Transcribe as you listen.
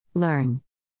Learn.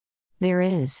 There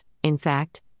is, in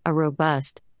fact, a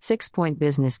robust, 6-point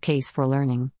business case for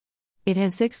learning. It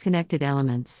has 6 connected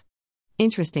elements.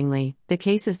 Interestingly, the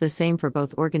case is the same for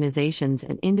both organizations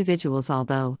and individuals,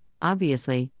 although,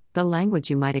 obviously, the language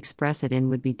you might express it in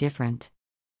would be different.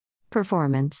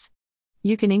 Performance.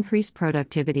 You can increase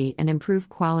productivity and improve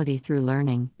quality through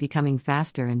learning, becoming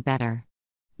faster and better.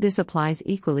 This applies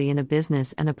equally in a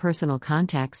business and a personal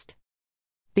context.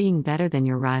 Being better than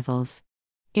your rivals.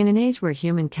 In an age where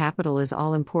human capital is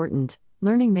all important,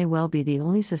 learning may well be the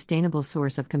only sustainable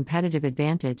source of competitive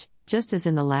advantage, just as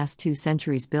in the last 2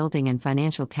 centuries building and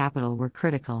financial capital were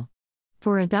critical.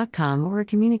 For a .com or a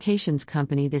communications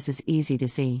company, this is easy to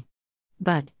see.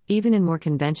 But, even in more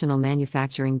conventional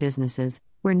manufacturing businesses,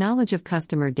 where knowledge of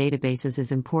customer databases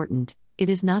is important, it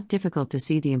is not difficult to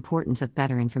see the importance of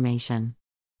better information.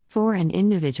 For an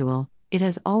individual, it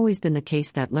has always been the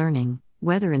case that learning,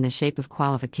 whether in the shape of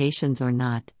qualifications or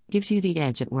not, gives you the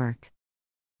edge at work.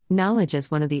 Knowledge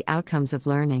as one of the outcomes of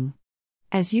learning.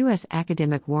 As U.S.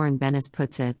 academic Warren Bennis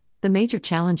puts it, the major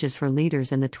challenges for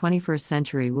leaders in the 21st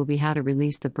century will be how to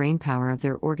release the brainpower of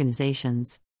their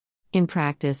organizations. In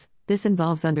practice, this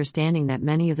involves understanding that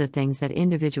many of the things that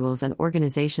individuals and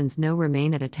organizations know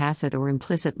remain at a tacit or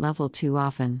implicit level too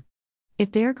often.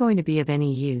 If they are going to be of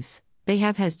any use,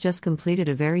 has just completed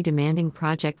a very demanding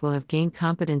project, will have gained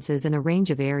competences in a range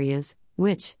of areas,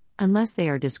 which, unless they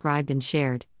are described and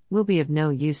shared, will be of no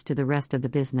use to the rest of the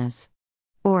business.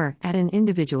 Or, at an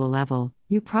individual level,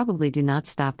 you probably do not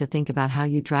stop to think about how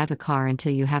you drive a car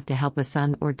until you have to help a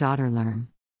son or daughter learn.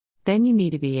 Then you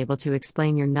need to be able to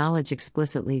explain your knowledge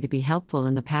explicitly to be helpful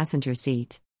in the passenger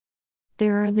seat.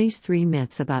 There are at least 3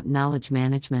 myths about knowledge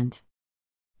management.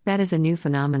 That is a new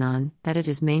phenomenon, that it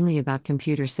is mainly about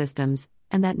computer systems,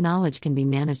 and that knowledge can be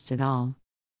managed at all.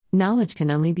 Knowledge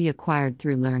can only be acquired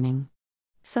through learning.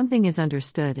 Something is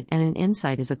understood and an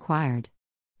insight is acquired.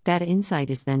 That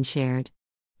insight is then shared.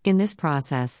 In this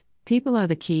process, people are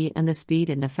the key, and the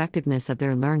speed and effectiveness of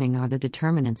their learning are the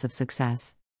determinants of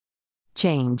success.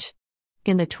 Change.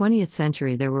 In the 20th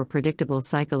century, there were a predictable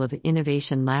cycle of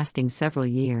innovation lasting several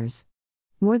years.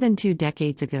 More than 2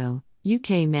 decades ago,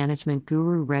 UK management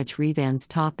guru Reg Revans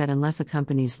taught that unless a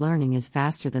company's learning is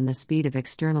faster than the speed of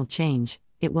external change,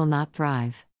 it will not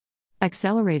thrive.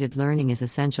 Accelerated learning is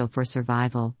essential for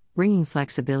survival, bringing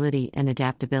flexibility and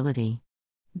adaptability.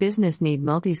 Business need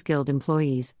multi-skilled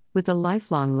employees, with the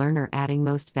lifelong learner adding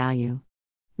most value.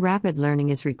 Rapid learning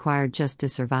is required just to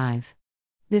survive.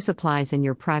 This applies in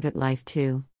your private life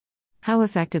too. How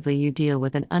effectively you deal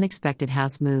with an unexpected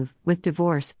house move, with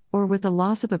divorce, or with the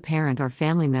loss of a parent or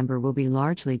family member will be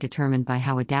largely determined by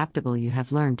how adaptable you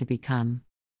have learned to become.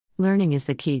 Learning is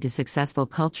the key to successful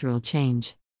cultural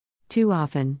change. Too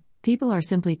often, people are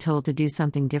simply told to do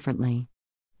something differently.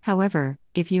 However,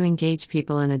 if you engage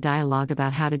people in a dialogue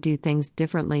about how to do things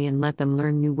differently and let them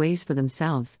learn new ways for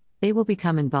themselves, they will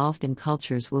become involved and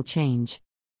cultures will change.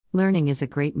 Learning is a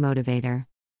great motivator.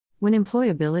 When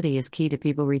employability is key to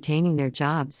people retaining their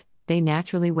jobs, they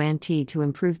naturally want to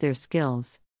improve their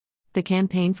skills. The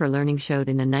Campaign for Learning showed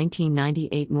in a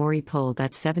 1998 Mori poll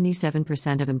that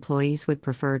 77% of employees would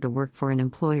prefer to work for an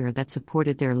employer that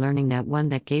supported their learning than one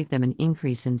that gave them an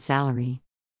increase in salary.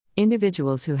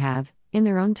 Individuals who have, in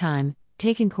their own time,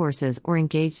 taken courses or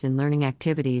engaged in learning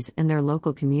activities in their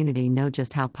local community know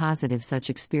just how positive such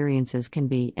experiences can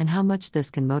be and how much this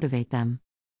can motivate them.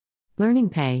 Learning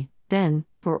pay, then,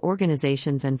 for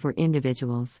organizations and for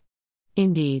individuals.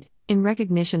 Indeed, in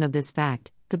recognition of this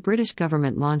fact, the British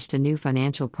government launched a new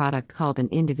financial product called an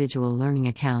Individual Learning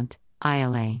Account,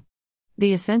 ILA.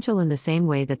 The essential in the same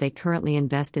way that they currently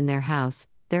invest in their house,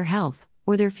 their health,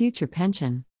 or their future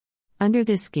pension. Under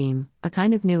this scheme, a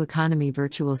kind of new economy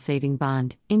virtual saving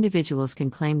bond, individuals can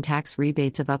claim tax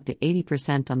rebates of up to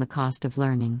 80% on the cost of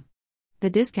learning. The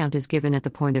discount is given at the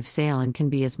point of sale and can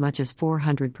be as much as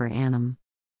 $400 per annum.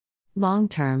 Long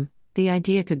term, the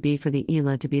idea could be for the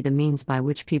ILA to be the means by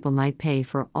which people might pay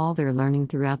for all their learning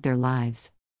throughout their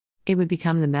lives. It would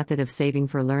become the method of saving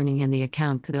for learning, and the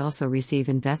account could also receive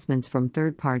investments from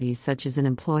third parties such as an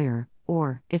employer,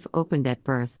 or, if opened at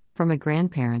birth, from a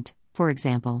grandparent, for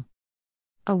example.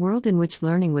 A world in which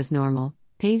learning was normal,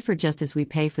 paid for just as we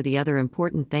pay for the other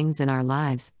important things in our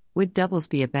lives, would doubles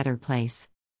be a better place.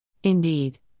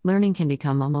 Indeed, learning can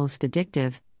become almost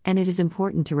addictive, and it is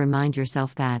important to remind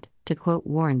yourself that, to quote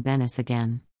Warren Bennis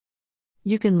again,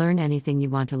 you can learn anything you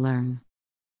want to learn.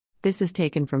 This is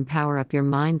taken from Power Up Your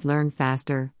Mind, Learn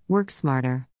Faster, Work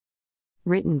Smarter.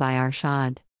 Written by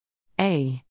Arshad A.